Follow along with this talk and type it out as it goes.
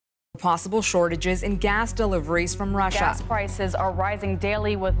possible shortages in gas deliveries from Russia. Gas prices are rising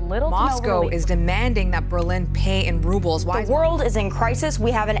daily with little to no Moscow relief. is demanding that Berlin pay in rubles. The world is in crisis. We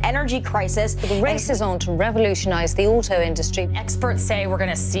have an energy crisis. The race is on to revolutionize the auto industry. Experts say we're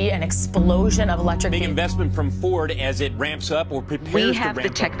going to see an explosion of electric Big vehicles. investment from Ford as it ramps up or prepares to ramp up. We have the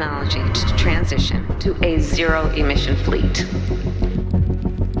technology to transition to a zero-emission fleet.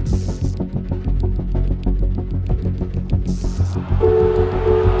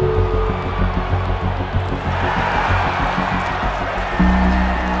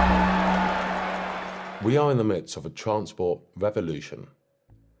 We are in the midst of a transport revolution,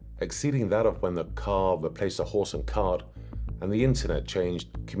 exceeding that of when the car replaced the horse and cart and the internet changed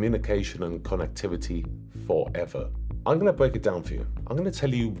communication and connectivity forever. I'm going to break it down for you. I'm going to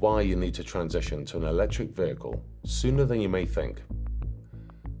tell you why you need to transition to an electric vehicle sooner than you may think.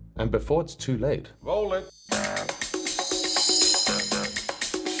 And before it's too late. Roll it.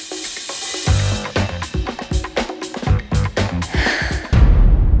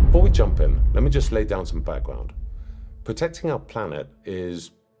 Before we jump in, let me just lay down some background. Protecting our planet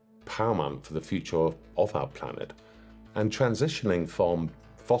is paramount for the future of our planet, and transitioning from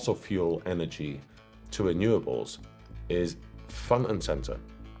fossil fuel energy to renewables is front and center.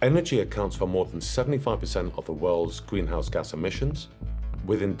 Energy accounts for more than 75% of the world's greenhouse gas emissions,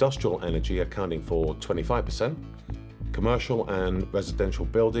 with industrial energy accounting for 25%, commercial and residential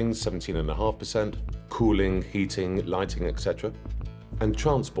buildings 17.5%, cooling, heating, lighting, etc., and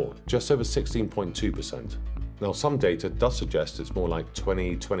transport just over 16.2%. Now, some data does suggest it's more like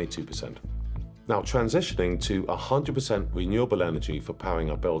 22%. Now, transitioning to 100% renewable energy for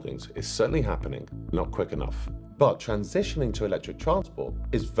powering our buildings is certainly happening, not quick enough. But transitioning to electric transport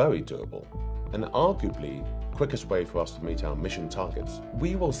is very doable, and arguably the quickest way for us to meet our emission targets.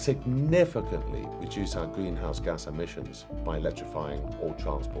 We will significantly reduce our greenhouse gas emissions by electrifying all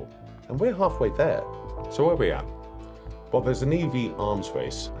transport. And we're halfway there. So where are we at? Well, there's an EV arms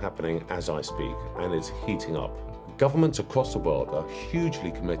race happening as I speak, and it's heating up. Governments across the world are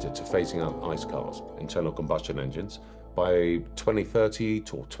hugely committed to phasing out ICE cars, internal combustion engines, by 2030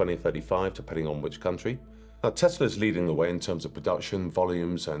 to 2035, depending on which country. Now, Tesla is leading the way in terms of production,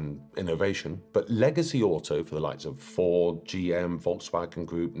 volumes, and innovation, but legacy auto for the likes of Ford, GM, Volkswagen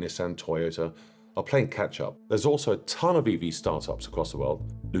Group, Nissan, Toyota are playing catch-up. There's also a ton of EV startups across the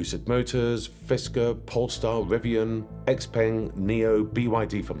world. Lucid Motors, Fisker, Polestar, Rivian, XPeng, NIO,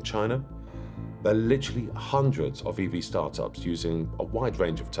 BYD from China. There are literally hundreds of EV startups using a wide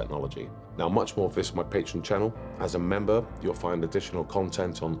range of technology. Now, much more of this on my Patreon channel. As a member, you'll find additional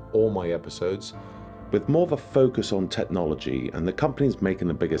content on all my episodes, with more of a focus on technology and the companies making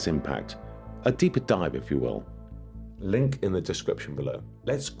the biggest impact. A deeper dive, if you will. Link in the description below.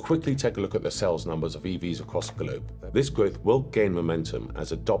 Let's quickly take a look at the sales numbers of EVs across the globe. This growth will gain momentum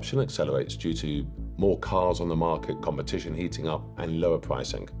as adoption accelerates due to more cars on the market, competition heating up, and lower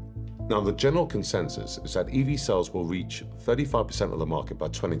pricing. Now, the general consensus is that EV sales will reach 35% of the market by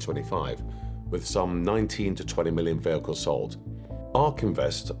 2025, with some 19 to 20 million vehicles sold. ARK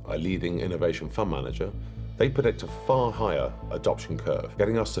Invest, a leading innovation fund manager, they predict a far higher adoption curve,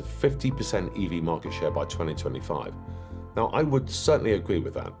 getting us to 50% EV market share by 2025. Now, I would certainly agree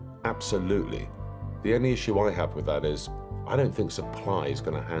with that, absolutely. The only issue I have with that is I don't think supply is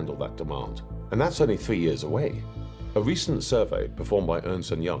going to handle that demand. And that's only 3 years away. A recent survey performed by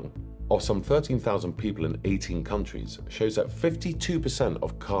Ernst & Young of some 13,000 people in 18 countries shows that 52%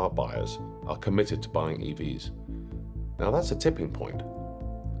 of car buyers are committed to buying EVs. Now, that's a tipping point.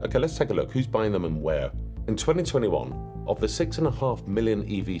 Okay, let's take a look. Who's buying them and where? In 2021, of the 6.5 million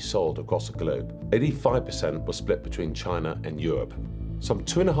EVs sold across the globe, 85% were split between China and Europe. Some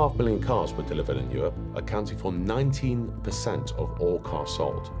 2.5 million cars were delivered in Europe, accounting for 19% of all cars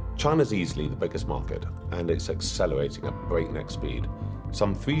sold. China's easily the biggest market, and it's accelerating at breakneck speed.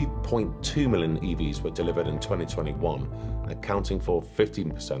 Some 3.2 million EVs were delivered in 2021, accounting for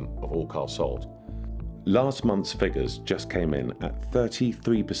 15% of all cars sold. Last month's figures just came in at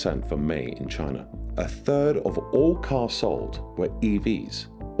 33% for May in China. A third of all cars sold were EVs.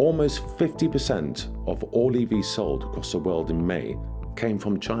 Almost 50% of all EVs sold across the world in May came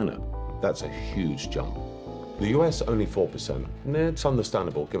from China. That's a huge jump. The US only 4%. It's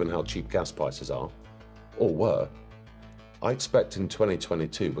understandable given how cheap gas prices are, or were. I expect in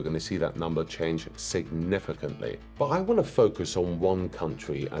 2022 we're going to see that number change significantly. But I want to focus on one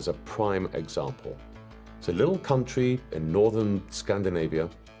country as a prime example. It's a little country in northern Scandinavia,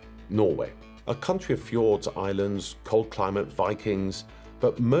 Norway. A country of fjords, islands, cold climate, Vikings,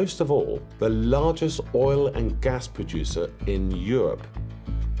 but most of all, the largest oil and gas producer in Europe.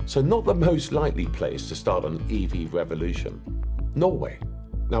 So not the most likely place to start an EV revolution. Norway.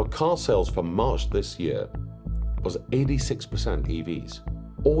 Now, car sales from March this year was 86% EVs.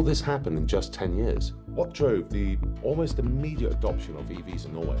 All this happened in just 10 years. What drove the almost immediate adoption of EVs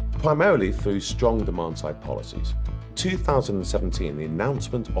in Norway? Primarily through strong demand-side policies. 2017, the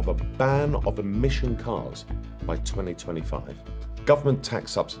announcement of a ban of emission cars by 2025. Government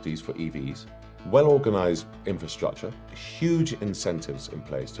tax subsidies for EVs, well-organized infrastructure, huge incentives in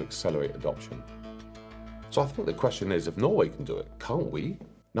place to accelerate adoption. So I think the question is, if Norway can do it, can't we?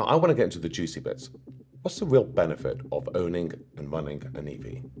 Now, I want to get into the juicy bits. What's the real benefit of owning and running an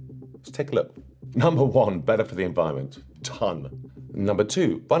EV? Let's take a look. Number one, better for the environment. Ton. Number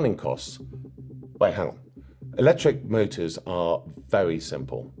two, running costs. Wait, hang on. Electric motors are very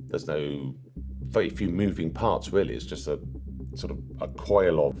simple. There's very few moving parts, really. It's just a sort of a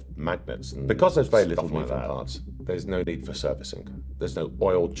coil of magnets. And because there's very little moving parts, there's no need for servicing. There's no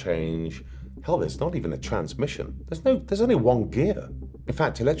oil change. Hell, there's not even a transmission. There's only one gear. In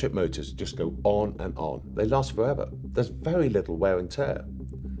fact, electric motors just go on and on. They last forever. There's very little wear and tear.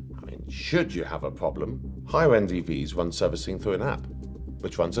 I mean, should you have a problem, higher-end EVs run servicing through an app,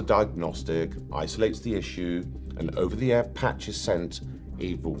 which runs a diagnostic, isolates the issue, an over-the-air patch is sent,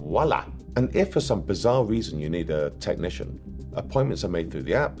 et voila. And if for some bizarre reason you need a technician, appointments are made through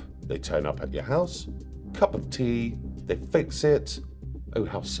the app, they turn up at your house, cup of tea, they fix it. Oh,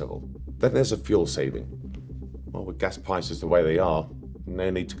 how civil. Then there's a fuel saving. Well, with gas prices the way they are, no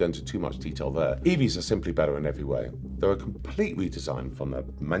need to go into too much detail there. EVs are simply better in every way. They're a complete redesign from the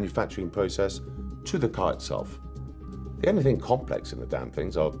manufacturing process to the car itself. The only thing complex in the damn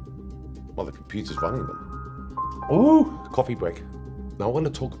things are, well, the computers running them. Ooh, coffee break. Now I want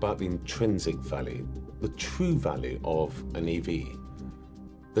to talk about the intrinsic value, the true value of an EV.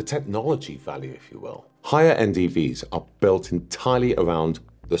 The technology value, if you will. Higher-end EVs are built entirely around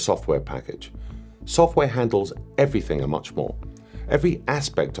the software package. Software handles everything and much more. Every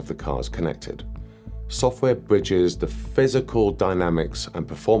aspect of the car is connected. Software bridges the physical dynamics and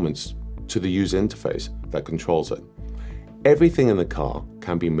performance to the user interface that controls it. Everything in the car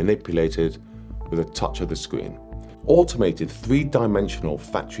can be manipulated with a touch of the screen. Automated three-dimensional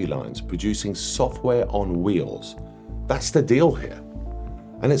factory lines producing software on wheels. That's the deal here.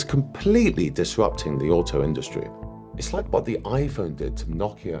 And it's completely disrupting the auto industry. It's like what the iPhone did to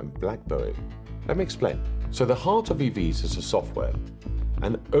Nokia and BlackBerry. Let me explain. So the heart of EVs is the software,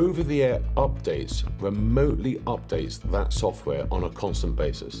 and over-the-air updates remotely updates that software on a constant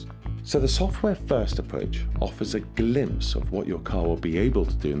basis. So the software-first approach offers a glimpse of what your car will be able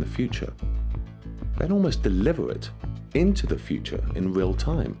to do in the future, then almost deliver it into the future in real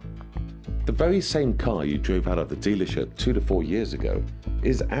time. The very same car you drove out of the dealership 2 to 4 years ago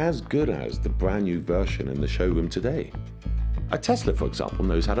is as good as the brand new version in the showroom today. A Tesla, for example,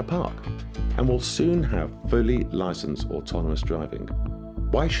 knows how to park and will soon have fully licensed autonomous driving.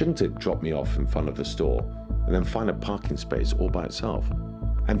 Why shouldn't it drop me off in front of the store and then find a parking space all by itself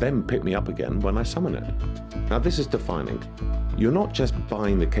and then pick me up again when I summon it? Now this is defining. You're not just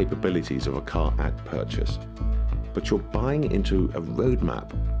buying the capabilities of a car at purchase, but you're buying into a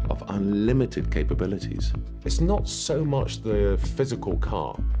roadmap of unlimited capabilities. It's not so much the physical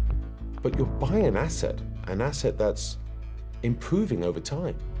car, but you're buying an asset that's improving over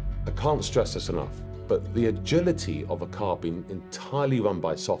time. I can't stress this enough, but the agility of a car being entirely run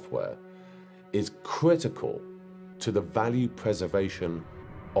by software is critical to the value preservation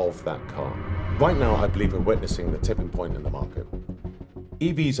of that car. Right now, I believe we're witnessing the tipping point in the market.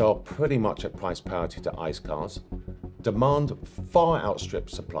 EVs are pretty much at price parity to ICE cars. Demand far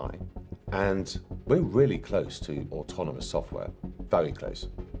outstrips supply, and we're really close to autonomous software, very close.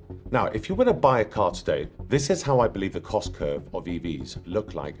 Now, if you were to buy a car today, this is how I believe the cost curve of EVs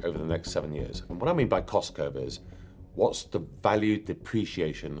look like over the next 7 years. And what I mean by cost curve is, what's the value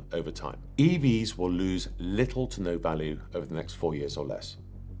depreciation over time? EVs will lose little to no value over the next 4 years or less.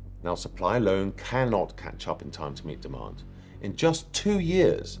 Now, supply alone cannot catch up in time to meet demand. In just 2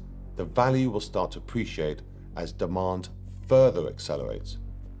 years, the value will start to appreciate as demand further accelerates.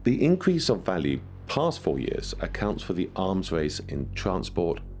 The increase of value past 4 years accounts for the arms race in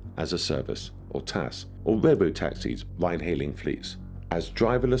transport as a service, or TaaS, or robo-taxis, ride-hailing fleets, as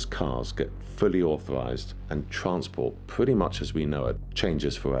driverless cars get fully authorized and transport, pretty much as we know it,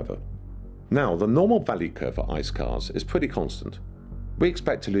 changes forever. Now, the normal value curve for ICE cars is pretty constant. We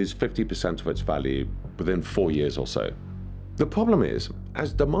expect to lose 50% of its value within 4 years or so. The problem is,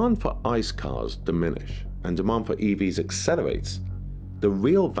 as demand for ICE cars diminish and demand for EVs accelerates, the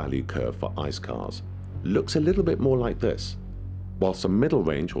real value curve for ICE cars looks a little bit more like this. Whilst a middle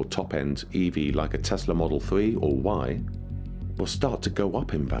range or top end EV like a Tesla Model 3 or Y will start to go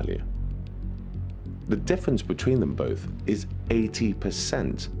up in value. The difference between them both is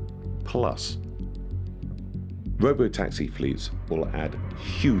 80% plus. Robotaxi fleets will add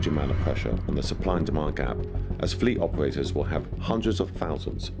huge amount of pressure on the supply and demand gap, as fleet operators will have hundreds of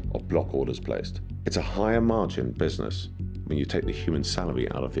thousands of block orders placed. It's a higher margin business when you take the human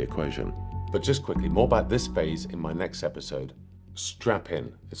salary out of the equation. But just quickly, more about this phase in my next episode. Strap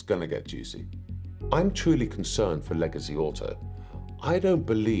in, it's gonna get juicy. I'm truly concerned for legacy auto. I don't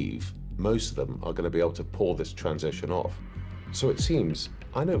believe most of them are gonna be able to pull this transition off. So it seems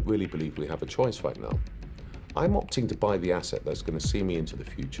I don't really believe we have a choice right now. I'm opting to buy the asset that's going to see me into the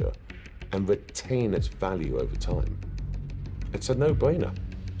future and retain its value over time. It's a no-brainer.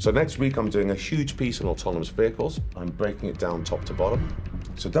 So next week I'm doing a huge piece on autonomous vehicles. I'm breaking it down top to bottom.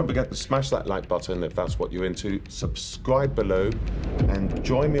 So don't forget to smash that like button if that's what you're into, subscribe below, and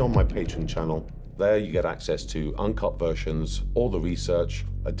join me on my Patreon channel. There you get access to uncut versions, all the research,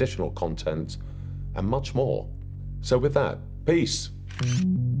 additional content, and much more. So with that, peace.